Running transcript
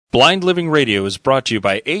Blind Living Radio is brought to you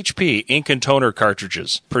by HP Ink and Toner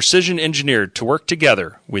cartridges, precision engineered to work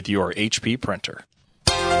together with your HP printer.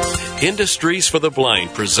 Industries for the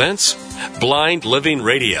Blind presents Blind Living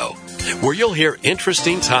Radio, where you'll hear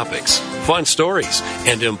interesting topics, fun stories,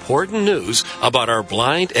 and important news about our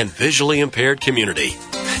blind and visually impaired community.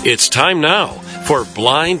 It's time now for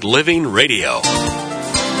Blind Living Radio.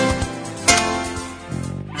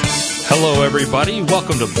 Hello, everybody.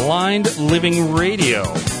 Welcome to Blind Living Radio.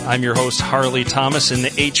 I'm your host, Harley Thomas, in the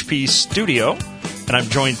HP studio, and I'm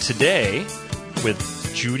joined today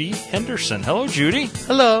with Judy Henderson. Hello, Judy.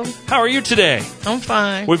 Hello. How are you today? I'm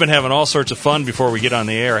fine. We've been having all sorts of fun before we get on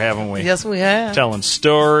the air, haven't we? Yes, we have. Telling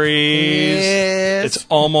stories. Yes. It's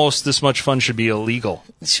almost this much fun should be illegal.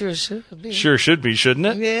 Sure should be. Sure should be, shouldn't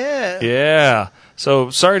it? Yeah. Yeah. So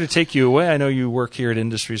sorry to take you away. I know you work here at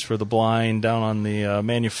Industries for the Blind down on the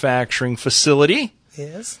manufacturing facility.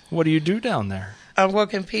 Yes. What do you do down there? I'm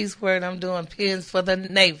working piecework. I'm doing pins for the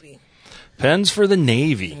Navy. Pens for the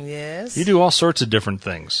Navy. Yes. You do all sorts of different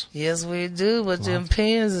things. Yes, we do. But them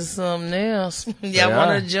pins is something else. Y'all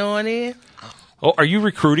want to join in? Oh, are you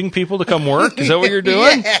recruiting people to come work? Is that what you're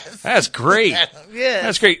doing? Yes. That's great. Yes.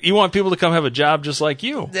 That's great. You want people to come have a job just like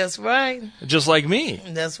you. That's right. Just like me.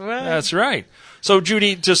 That's right. That's right. So,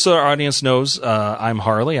 Judy, just so our audience knows, I'm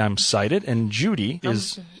Harley. I'm sighted. And Judy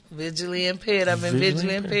is visually impaired. I've been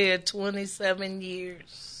visually impaired 27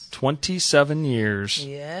 years. 27 years.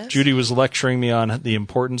 Yes. Judy was lecturing me on the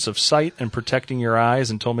importance of sight and protecting your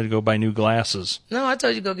eyes and told me to go buy new glasses. No, I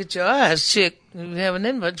told you go get your eyes checked. You're having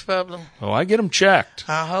that much problem. Oh, I get them checked.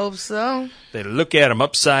 I hope so. They look at them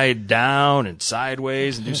upside down and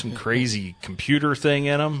sideways and do some crazy computer thing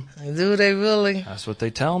in them. Do they really? That's what they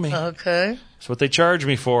tell me. Okay. That's what they charge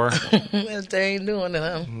me for. If they ain't doing it,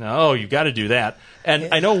 huh? No, you got to do that.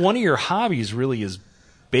 And I know one of your hobbies really is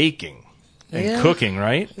baking and cooking,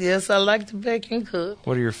 right? Yes, I like to bake and cook.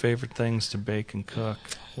 What are your favorite things to bake and cook?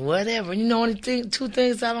 Whatever. You know, two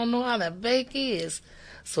things I don't know how to bake is.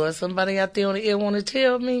 So if somebody out there on the air want to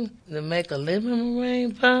tell me to make a lemon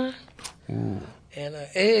meringue pie and an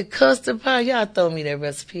egg custard pie, y'all throw me that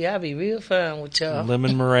recipe. I'll be real fine with y'all.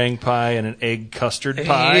 Lemon meringue pie and an egg custard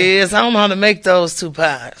pie? Yes, I don't know how to make those two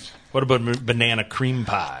pies. What about banana cream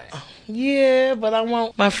pie? Yeah, but I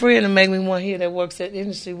want my friend to make me one here that works at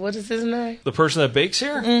Industry. What is his name? The person that bakes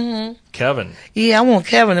here? Mm-hmm. Kevin. Yeah, I want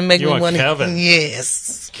Kevin to make you me want one. Kevin?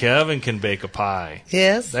 Yes. Kevin can bake a pie.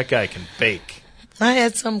 Yes. That guy can bake. I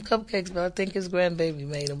had some cupcakes, but I think his grandbaby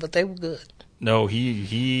made them, but they were good. No,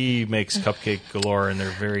 he makes cupcake galore, and they're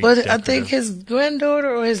very But decorative. I think his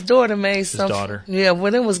granddaughter or his daughter made some. His daughter. Yeah,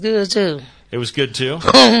 well, it was good, too. It was good, too?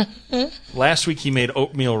 Last week he made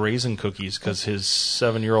oatmeal raisin cookies because his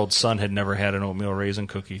 7-year-old son had never had an oatmeal raisin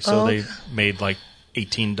cookie, so they made like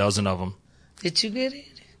 18 dozen of them. Did you get it?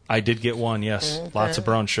 I did get one, yes. Okay. Lots of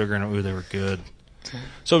brown sugar in it. Ooh, they were good.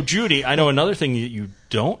 So, Judy, I know another thing that you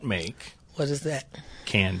don't make. What is that?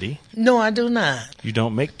 Candy. No, I do not.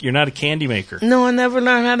 You're not a candy maker. No, I never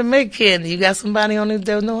learned how to make candy. You got somebody on it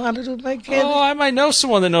that know how to make candy? Oh, I might know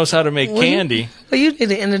someone that knows how to make candy. Well, you need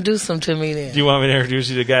to introduce them to me then. Do you want me to introduce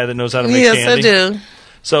you to the guy that knows how to make yes, candy? Yes, I do.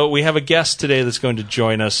 So we have a guest today that's going to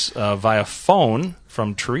join us via phone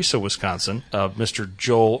from Teresa, Wisconsin, Mr.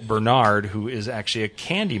 Joel Bernard, who is actually a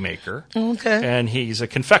candy maker. Okay. And he's a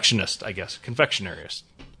confectionist, I guess, confectionarist.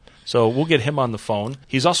 So we'll get him on the phone.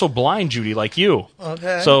 He's also blind, Judy, like you.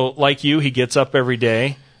 Okay. So like you, he gets up every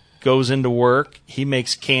day, goes into work, he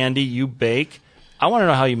makes candy, you bake. I want to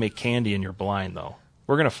know how you make candy and you're blind, though.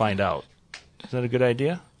 We're going to find out. Is that a good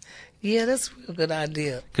idea? Yeah, that's a real good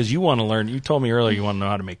idea. Because you want to learn. You told me earlier you want to know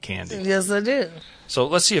how to make candy. Yes, I do. So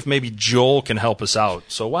let's see if maybe Joel can help us out.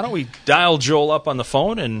 So why don't we dial Joel up on the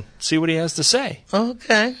phone and see what he has to say?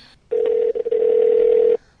 Okay.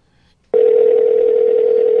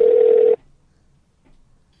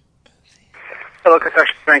 Hello,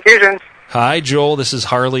 Confection Frank-Asian. Hi, Joel. This is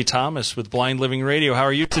Harley Thomas with Blind Living Radio. How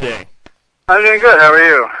are you today? I'm doing good. How are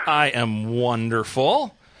you? I am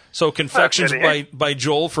wonderful. So confections by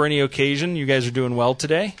Joel for any occasion. You guys are doing well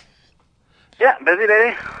today? Yeah, busy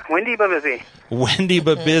day. Windy but busy. Windy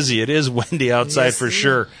but busy. It is windy outside for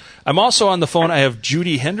sure. I'm also on the phone. I have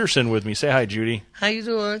Judy Henderson with me. Say hi, Judy. How you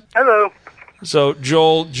doing? Hello. So,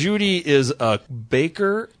 Joel, Judy is a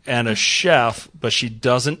baker and a chef, but she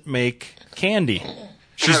doesn't make candy.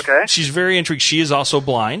 She's very intrigued. She is also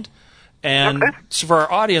blind. And so for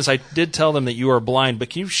our audience, I did tell them that you are blind,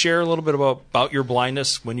 but can you share a little bit about your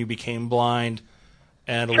blindness, when you became blind,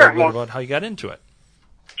 and a little bit about how you got into it?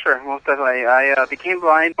 Sure, most definitely. I became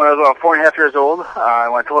blind when I was about 4.5 years old. I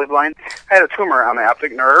went totally blind. I had a tumor on my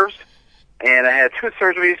optic nerves, and I had 2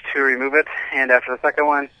 surgeries to remove it. And after the second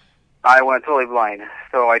one, I went totally blind.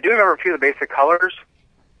 So I do remember a few of the basic colors,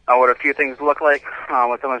 what a few things look like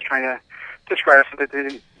when someone's trying to describe something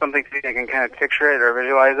so you can kind of picture it or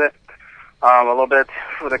visualize it. A little bit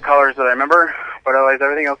for the colors that I remember, but otherwise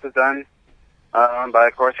everything else is done by,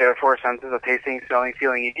 of course, the other four senses of tasting, smelling,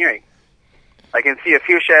 feeling, and hearing. I can see a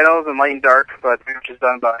few shadows in light and dark, but which is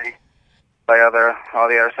done by all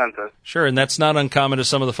the other senses. Sure, and that's not uncommon to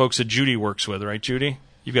some of the folks that Judy works with, right, Judy?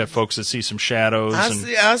 You've got folks that see some shadows. I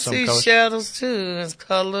see colors. shadows too, and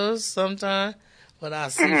colors sometimes, but I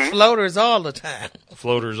see floaters all the time.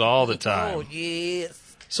 Floaters all the time. Oh, yes.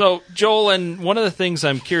 So, Joel, and one of the things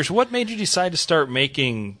I'm curious, what made you decide to start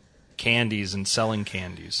making candies and selling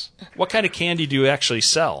candies? What kind of candy do you actually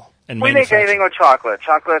sell and we manufacture? We make anything with chocolate.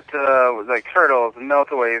 Chocolate like turtles,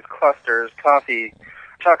 meltaways, clusters, toffee,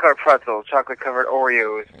 chocolate pretzels, chocolate-covered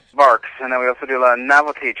Oreos, Barks, and then we also do a lot of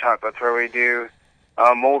novelty chocolates where we do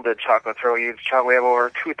molded chocolates where we use chocolate. We have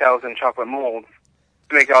over 2,000 chocolate molds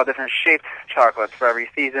to make all different shaped chocolates for every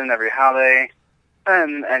season, every holiday,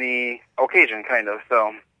 and any occasion, kind of.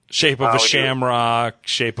 So shape of a shamrock,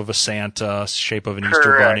 shape of a Santa, shape of an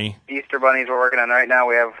Easter bunny. Easter bunnies we're working on right now.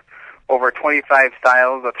 We have over 25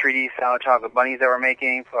 styles of 3D solid chocolate bunnies that we're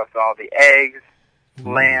making, plus all the eggs,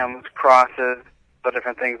 lambs, crosses, so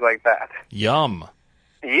different things like that. Yum.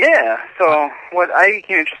 Yeah. So what I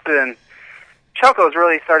became interested in chocolate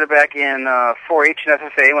really started back in 4-H and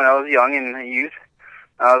FFA when I was young and youth.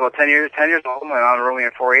 I was about 10 years old when I was enrolling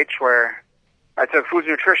in 4-H, where I took foods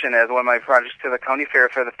and nutrition as one of my projects to the county fair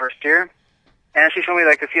for the first year. And she showed me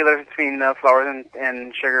like the feel difference between flours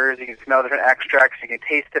and sugars. You can smell different extracts. You can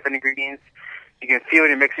taste different ingredients. You can feel when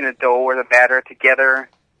you're mixing the dough or the batter together.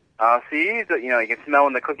 So you can smell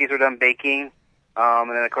when the cookies are done baking. And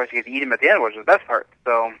then of course you get to eat them at the end, which is the best part.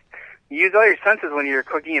 So you use all your senses when you're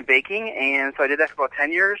cooking and baking, and so I did that for about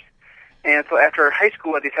 10 years. And so after high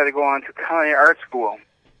school, I decided to go on to culinary art school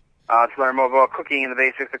to learn more about cooking and the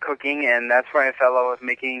basics of cooking, and that's where I fell in love with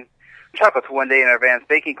making chocolates. One day in our advanced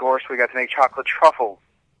baking course, we got to make chocolate truffles,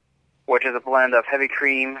 which is a blend of heavy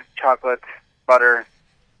cream, chocolate, butter,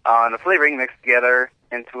 and the flavoring mixed together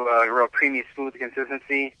into a real creamy, smooth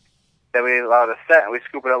consistency that we allow to set, and we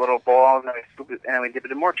scoop it in little balls, and we scoop it, and we dip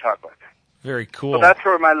it in more chocolate. Very cool. So that's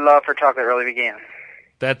where my love for chocolate really began.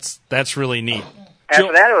 That's really neat.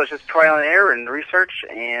 After that, it was just trial and error and research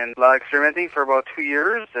and a lot of experimenting for about 2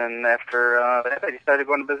 years. And after that, I decided to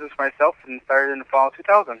go into business for myself and started in the fall of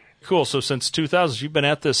 2000. Cool. So since 2000, you've been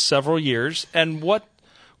at this several years. And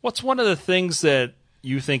what's one of the things that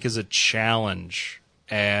you think is a challenge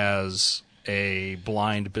as a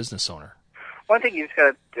blind business owner? One thing you just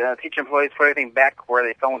got to teach employees, put everything back where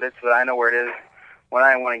they found it so that I know where it is when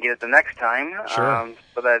I want to get it the next time. Sure.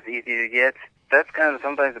 So that's easy to get. That's kind of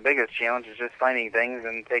sometimes the biggest challenge is just finding things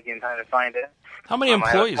and taking time to find it. How many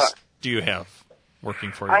employees do you have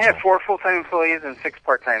working for you? I have 4 full-time employees and 6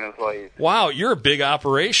 part-time employees. Wow, you're a big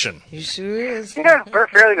operation. You sure is. Yeah, we're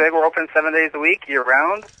fairly big. We're open 7 days a week,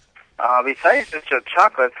 year-round. Besides just the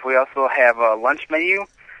chocolates, we also have a lunch menu.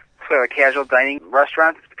 So we have a casual dining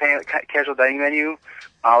restaurant, casual dining menu,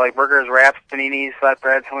 like burgers, wraps, paninis,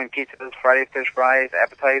 flatbreads, homemade pizzas, Friday fish fries,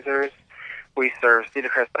 appetizers. We serve Cedar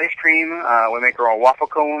Crest ice cream. We make our own waffle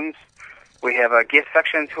cones. We have a gift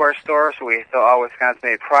section to our store, so we sell all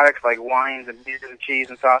Wisconsin-made products like wines and beers and cheese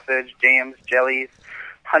and sausage, jams, jellies,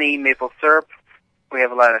 honey, maple syrup. We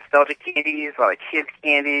have a lot of nostalgic candies, a lot of kids'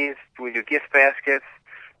 candies. We do gift baskets.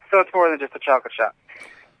 So it's more than just a chocolate shop.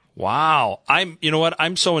 Wow. You know what?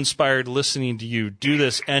 I'm so inspired listening to you do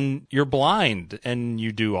this, and you're blind, and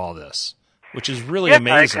you do all this, which is really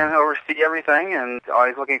amazing. I can oversee everything and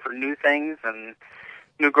always looking for new things and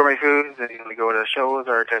new gourmet foods, and we go to shows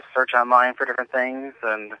or just search online for different things,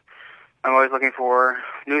 and I'm always looking for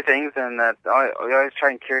new things, and that we always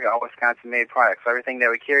try and carry all Wisconsin-made products. So everything that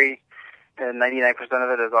we carry, 99%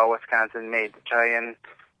 of it is all Wisconsin-made, to try and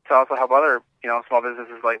to also help other, small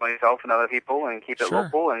businesses like myself and other people and keep it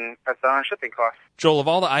local and cut down on shipping costs. Joel, of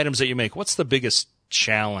all the items that you make, what's the biggest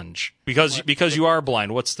challenge? Because you are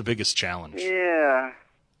blind, what's the biggest challenge? Yeah.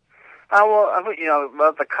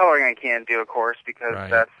 The coloring I can't do, of course, because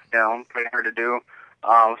that's, pretty hard to do.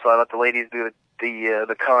 So I let the ladies do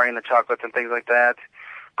the coloring, the chocolates and things like that.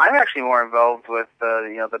 I'm actually more involved with,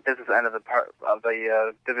 the business end of the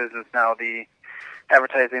business now, the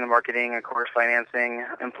advertising, the marketing, of course, financing,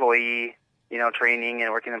 employee, training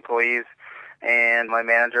and working employees. And my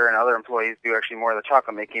manager and other employees do actually more of the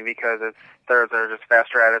chocolate making because they're just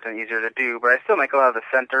faster at it and easier to do. But I still make a lot of the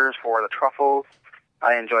centers for the truffles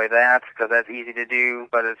I enjoy that because that's easy to do,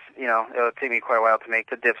 but it's, it'll take me quite a while to make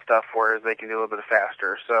the dip stuff, whereas they can do a little bit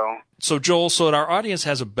faster. So Joel, so that our audience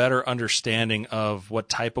has a better understanding of what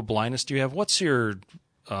type of blindness do you have, what's your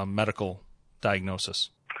medical diagnosis?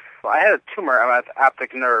 Well, I had a tumor on my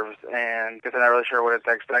optic nerves, and because I'm not really sure what it's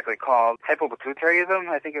exactly called, hypopituitarism,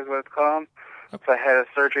 I think is what it's called. Okay. So I had a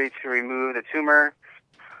surgery to remove the tumor.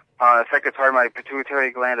 It affected part of my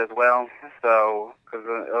pituitary gland as well, so because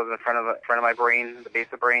it was in front of my brain, the base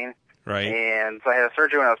of the brain. Right. And so I had a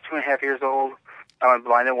surgery when I was 2.5 years old. I went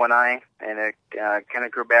blind in one eye, and it kind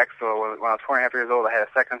of grew back. So when I was 4.5 years old, I had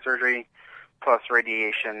a second surgery plus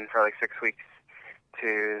radiation for like 6 weeks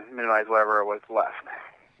to minimize whatever was left.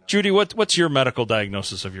 Judy, what's your medical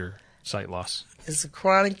diagnosis of your sight loss? It's a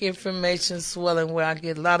chronic inflammation swelling where I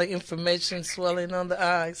get a lot of inflammation swelling on the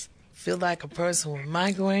eyes. Feel like a person with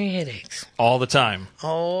migraine headaches. All the time.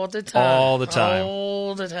 All the time. All the time.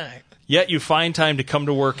 All the time. Yet you find time to come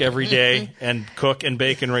to work every day and cook and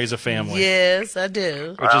bake and raise a family. Yes, I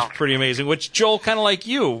do. Which is pretty amazing. Which, Joel, kind of like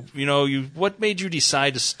you, what made you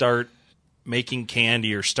decide to start making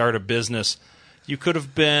candy or start a business? You could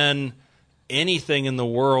have been anything in the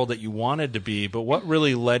world that you wanted to be, but what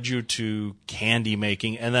really led you to candy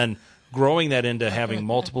making and then growing that into having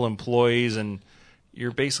multiple employees, and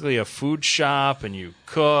you're basically a food shop and you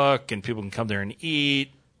cook and people can come there and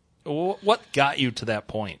eat? What got you to that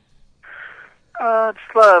point? Just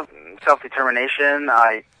a lot of self-determination.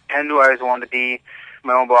 I knew I always wanted to be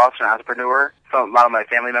my own boss and entrepreneur. So a lot of my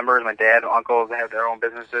family members, my dad, uncles, they have their own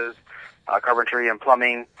businesses, carpentry and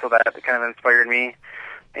plumbing, so that kind of inspired me.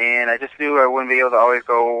 And I just knew I wouldn't be able to always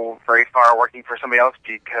go very far working for somebody else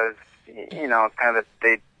because, it's kind of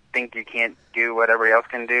they think you can't do what everybody else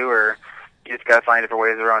can do, or you just got to find different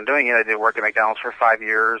ways around doing it. I did work at McDonald's for 5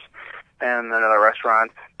 years and another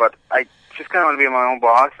restaurant, but I just kind of want to be my own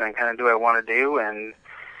boss and kind of do what I want to do. And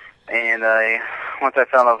once I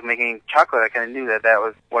found out I was making chocolate, I kind of knew that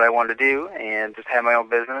was what I wanted to do, and just have my own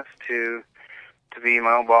business to be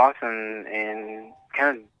my own boss and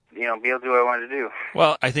kind of, be able to do what I wanted to do.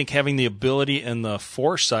 Well, I think having the ability and the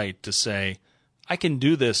foresight to say, I can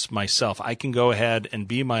do this myself. I can go ahead and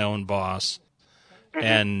be my own boss. Mm-hmm.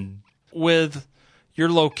 And with your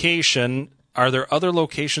location, are there other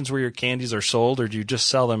locations where your candies are sold, or do you just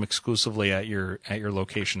sell them exclusively at your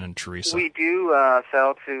location in Teresa? We do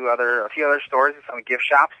sell to a few other stores, some gift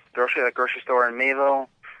shops, grocery store in Mayville.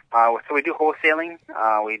 So we do wholesaling.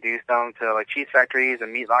 We do sell them to like cheese factories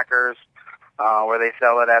and meat lockers, where they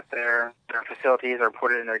sell it at their facilities or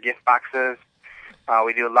put it in their gift boxes.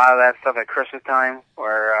 We do a lot of that stuff at Christmas time,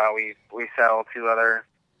 where we sell to other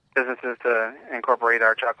businesses to incorporate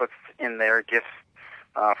our chocolates in their gifts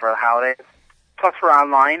for the holidays. Plus, we're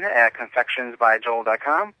online at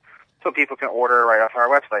confectionsbyjoel.com, so people can order right off our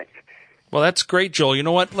website. Well, that's great, Joel. You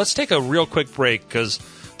know what? Let's take a real quick break, because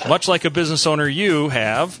much like a business owner you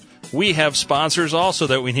have, we have sponsors also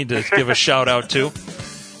that we need to give a shout-out to.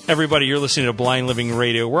 Everybody, you're listening to Blind Living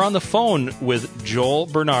Radio. We're on the phone with Joel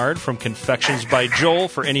Bernard from Confections by Joel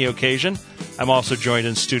for any occasion. I'm also joined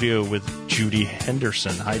in studio with Judy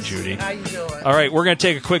Henderson. Hi, Judy. How you doing? All right, we're going to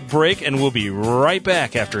take a quick break, and we'll be right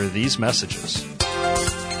back after these messages.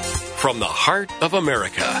 From the heart of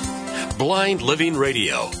America, Blind Living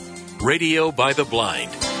Radio. Radio by the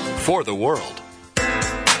blind. For the world.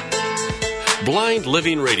 Blind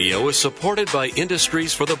Living Radio is supported by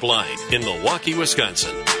Industries for the Blind in Milwaukee,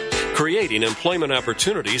 Wisconsin, creating employment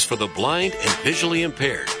opportunities for the blind and visually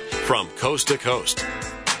impaired from coast to coast.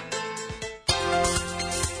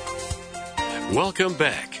 Welcome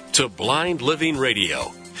back to Blind Living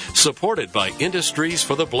Radio, supported by Industries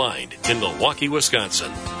for the Blind in Milwaukee,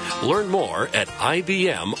 Wisconsin. Learn more at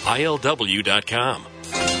ibmilw.com.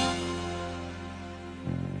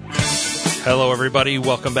 Hello, everybody.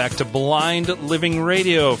 Welcome back to Blind Living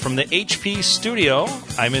Radio from the HP studio.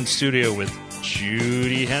 I'm in studio with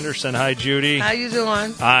Judy Henderson. Hi, Judy. How you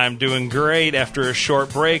doing? I'm doing great. After a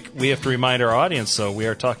short break, we have to remind our audience, though, we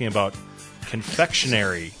are talking about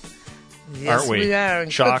confectionery. Yes, aren't we are.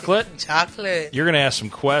 Chocolate? Chocolate. You're going to ask some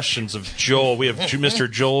questions of Joel. We have Mr.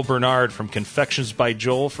 Joel Bernard from Confections by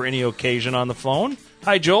Joel for any occasion on the phone.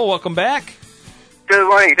 Hi, Joel. Welcome back. Good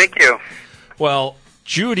morning. Thank you. Well,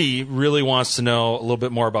 Judy really wants to know a little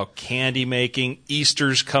bit more about candy making.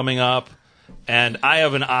 Easter's coming up, and I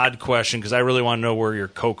have an odd question because I really want to know where your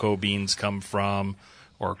cocoa beans come from,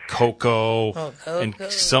 or cocoa. Oh, cocoa. And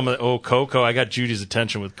some of cocoa. I got Judy's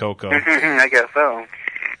attention with cocoa. I guess so.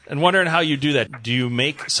 And wondering how you do that. Do you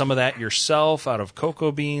make some of that yourself out of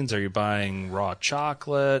cocoa beans? Are you buying raw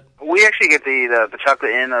chocolate? We actually get the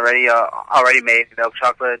chocolate in already made, milk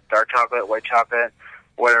chocolate, dark chocolate, white chocolate.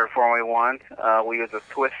 whatever form we want. We use a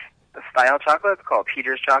Swiss-style chocolate. It's called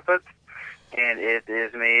Peter's chocolate, and it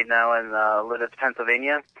is made now in Lititz,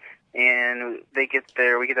 Pennsylvania. And we get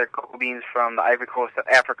their cocoa beans from the Ivory Coast of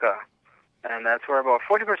Africa, and that's where about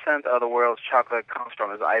 40% of the world's chocolate comes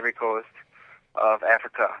from, is the Ivory Coast of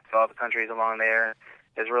Africa. So all the countries along there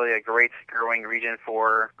is really a great growing region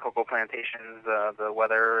for cocoa plantations. The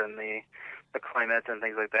weather and the climate and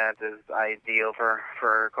things like that is ideal for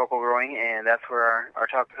cocoa growing, and that's where our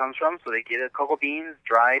chocolate comes from. So they get the cocoa beans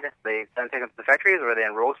dried. They then take them to the factories where they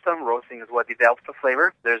then roast them. Roasting is what develops the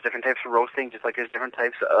flavor. There's different types of roasting, just like there's different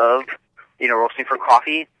types of, roasting for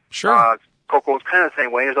coffee. Sure. Cocoa is kind of the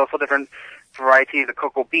same way. There's also different varieties of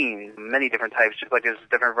cocoa beans, many different types, just like there's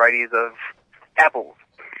different varieties of apples,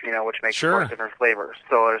 which makes different flavors.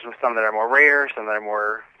 So there's some that are more rare, some that are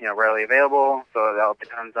more, rarely available. So that all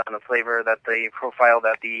depends on the flavor that the profile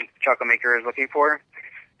that the chocolate maker is looking for.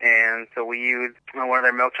 And so we use one of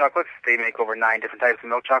their milk chocolates. They make over 9 different types of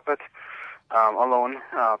milk chocolates alone,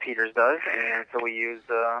 Peter's does. And so we use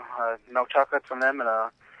milk chocolate from them and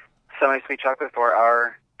a semi-sweet chocolate for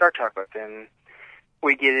our dark chocolate. And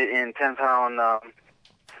we get it in 10-pound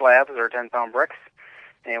slabs or 10-pound bricks.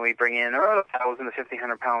 And we bring in around 1,000 to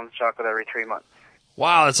 1,500 pounds of chocolate every 3 months.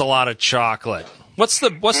 Wow, that's a lot of chocolate. What's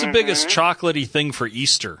the biggest chocolatey thing for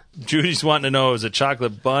Easter? Judy's wanting to know, is it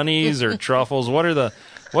chocolate bunnies or truffles?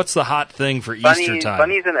 What's the hot thing for Easter time?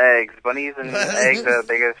 Bunnies and eggs. Bunnies and eggs are the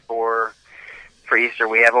biggest for Easter.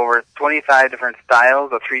 We have over 25 different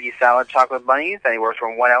styles of 3D solid chocolate bunnies, anywhere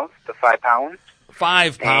from 1 ounce to 5 pounds.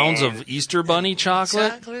 5 pounds of Easter bunny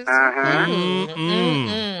chocolate?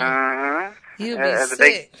 You'd be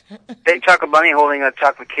sick. Big chocolate bunny holding a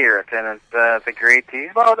chocolate carrot, and it's a great,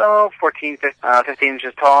 he's about 15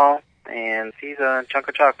 inches tall, and he's a chunk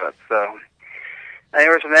of chocolate. So,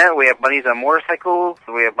 anywhere from that, we have bunnies on motorcycles,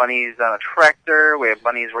 we have bunnies on a tractor, we have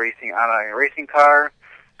bunnies racing on a racing car.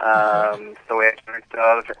 So we have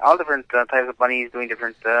all different types of bunnies doing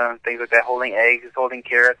different things like that, holding eggs, holding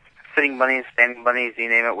carrots, sitting bunnies, standing bunnies, you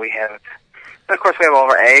name it, we have it. And of course, we have all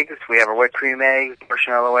of our eggs. We have our whipped cream eggs,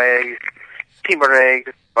 marshmallow eggs, peanut butter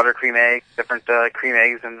eggs, buttercream eggs, different cream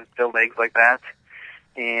eggs and filled eggs like that.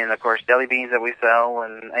 And, of course, jelly beans that we sell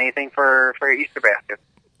and anything for your Easter basket.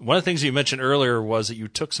 One of the things you mentioned earlier was that you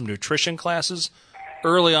took some nutrition classes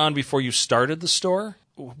early on before you started the store.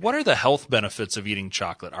 What are the health benefits of eating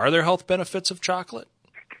chocolate? Are there health benefits of chocolate?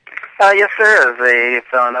 Yes, there is. They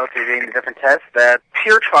found out through doing different tests that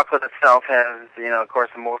pure chocolate itself has, of course,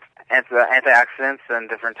 the most antioxidants and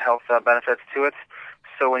different health benefits to it.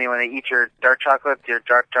 So when you eat your dark chocolates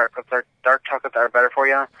are better for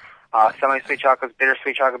you. Semi-sweet chocolates,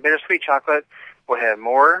 bittersweet chocolate. Bittersweet chocolate will have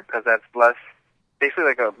more because that's less. Basically,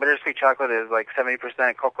 like a bittersweet chocolate is like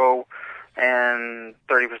 70% cocoa and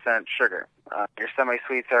 30% sugar. Your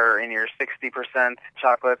semi-sweets are in your 60%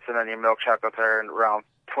 chocolates, and then your milk chocolates are around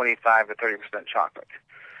 25 to 30% chocolate.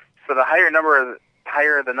 So the higher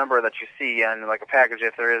the number that you see on like a package,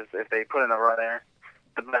 if they put a number on there,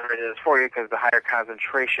 the better it is for you because the higher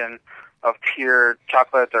concentration of pure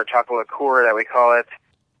chocolate or chocolate liqueur that we call it,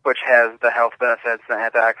 which has the health benefits and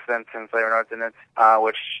antioxidants and flavonoids in it,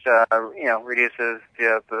 which reduces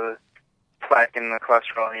the plaque and the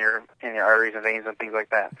cholesterol in your arteries and veins and things like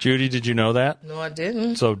that. Judy, did you know that? No, I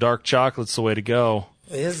didn't. So dark chocolate's the way to go.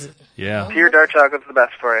 Is it? Yeah. Pure dark chocolate's the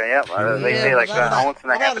best for you. Yep. They say like an ounce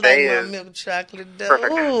and a half a day is milk chocolate, though.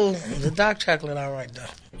 Perfect. Ooh, the dark chocolate, all right, though.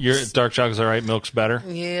 Your dark chocolate's all right, milk's better?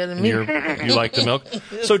 Yeah, to me. You like the milk?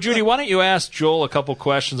 So, Judy, why don't you ask Joel a couple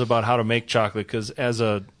questions about how to make chocolate? Because as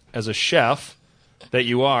a chef that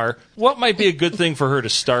you are, what might be a good thing for her to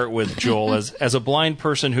start with, Joel, as a blind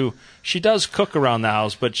person who she does cook around the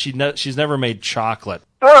house, but she's never made chocolate?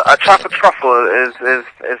 Well, a chocolate truffle is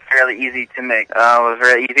fairly easy to make. It was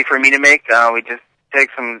very easy for me to make. We just take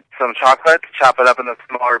some chocolate, chop it up into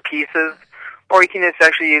smaller pieces, or you can just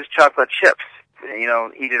actually use chocolate chips.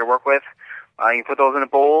 Easy to work with. You put those in a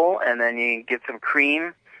bowl, and then you get some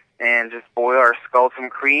cream, and just boil or scald some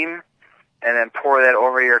cream, and then pour that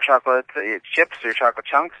over your chocolate chips or your chocolate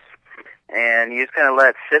chunks, and you just kind of let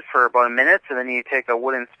it sit for about a minute, and then you take a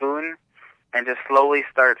wooden spoon and just slowly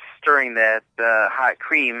start stirring that hot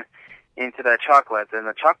cream into that chocolate. And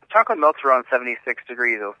the chocolate melts around 76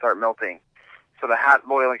 degrees. It'll start melting. So the hot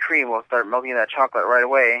boiling cream will start melting that chocolate right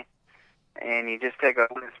away. And you just take a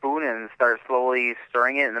wooden spoon and start slowly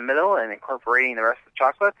stirring it in the middle and incorporating the rest of the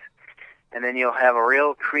chocolate. And then you'll have a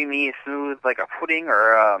real creamy, smooth, like a pudding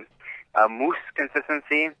or a mousse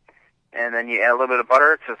consistency. And then you add a little bit of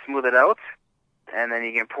butter to smooth it out. And then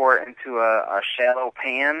you can pour it into a shallow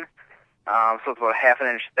pan, so it's about half an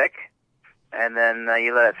inch thick. And then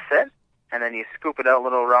you let it sit. and then you scoop it out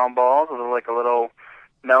little round balls, like a little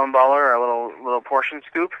melon baller or a little portion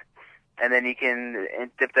scoop, and then you can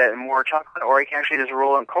dip that in more chocolate, or you can actually just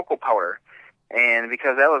roll in cocoa powder. And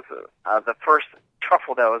because that was the first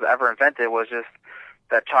truffle that was ever invented, was just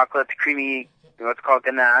that chocolate creamy, what's called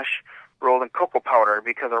ganache, rolled in cocoa powder,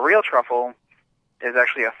 because a real truffle is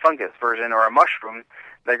actually a fungus version or a mushroom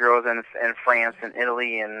that grows in France and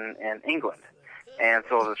Italy and England. And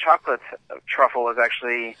so the chocolate truffle is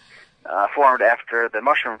actually formed after the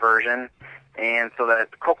mushroom version, and so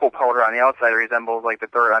that cocoa powder on the outside resembles like the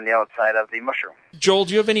dirt on the outside of the mushroom. Joel,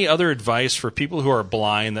 do you have any other advice for people who are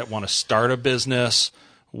blind that want to start a business,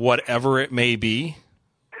 whatever it may be?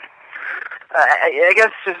 I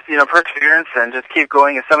guess just, perseverance and just keep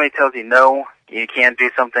going. If somebody tells you no, you can't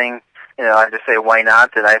do something, I just say, why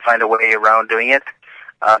not? And I find a way around doing it,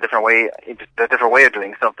 a different way of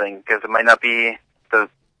doing something, because it might not be the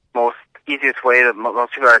most easiest way that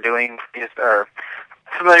most people are doing, just are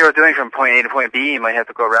familiar with doing from point A to point B. You might have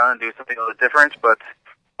to go around and do something a little different, but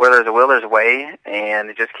where there's a will, there's a way, and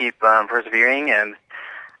you just keep persevering and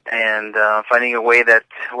finding a way that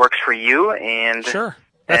works for you. And sure.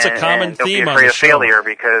 That's a common theme on the show. Don't be afraid of failure,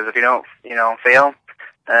 because if you don't, fail,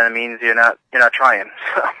 then it means you're not trying.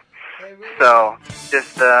 So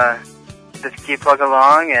just keep plugging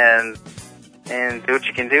along and do what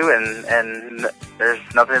you can do, and there's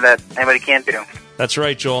nothing that anybody can't do. That's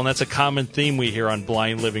right, Joel, and that's a common theme we hear on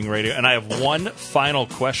Blind Living Radio. And I have one final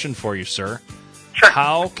question for you, sir. Sure.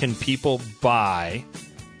 How can people buy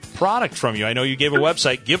product from you? I know you gave a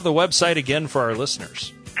website. Give the website again for our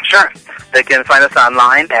listeners. Sure. They can find us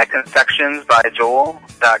online at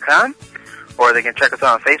confectionsbyjoel.com, or they can check us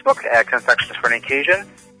out on Facebook at Confections for an Occasion,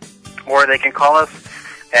 or they can call us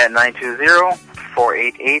at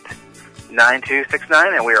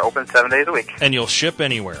 920-488-9269, and we are open 7 days a week. And you'll ship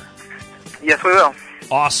anywhere? Yes, we will.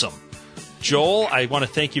 Awesome. Joel, I want to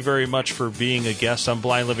thank you very much for being a guest on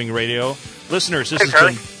Blind Living Radio. Listeners, this has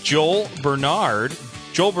been Joel Bernard.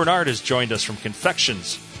 Joel Bernard has joined us from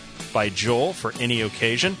Confections by Joel for any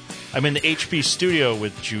occasion. I'm in the HP studio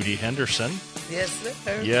with Judy Henderson. Yes,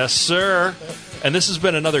 sir. Yes, sir. And this has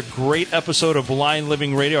been another great episode of Blind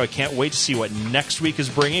Living Radio. I can't wait to see what next week is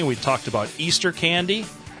bringing. We talked about Easter candy,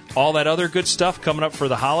 all that other good stuff coming up for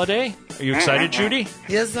the holiday. Are you excited, Judy?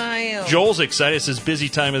 Yes, I am. Joel's excited. It's his busy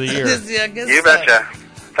time of the year. You betcha.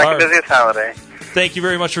 It's like the busiest holiday. Thank you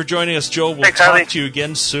very much for joining us, Joel. We'll talk to you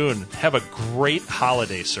again soon. Have a great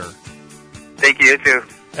holiday, sir. Thank you. You too.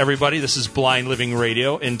 Everybody, this is Blind Living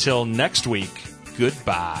Radio. Until next week,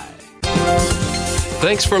 goodbye.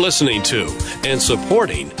 Thanks for listening to and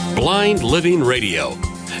supporting Blind Living Radio.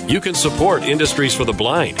 You can support Industries for the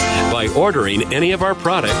Blind by ordering any of our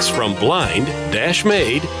products from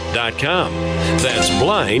blind-made.com. That's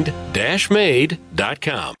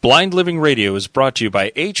blind-made.com. Blind Living Radio is brought to you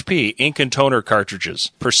by HP Ink and Toner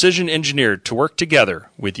cartridges, precision engineered to work together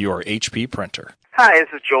with your HP printer. Hi, this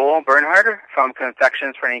is Joel Bernhard from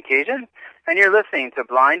Confections for an Occasion, and you're listening to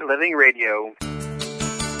Blind Living Radio.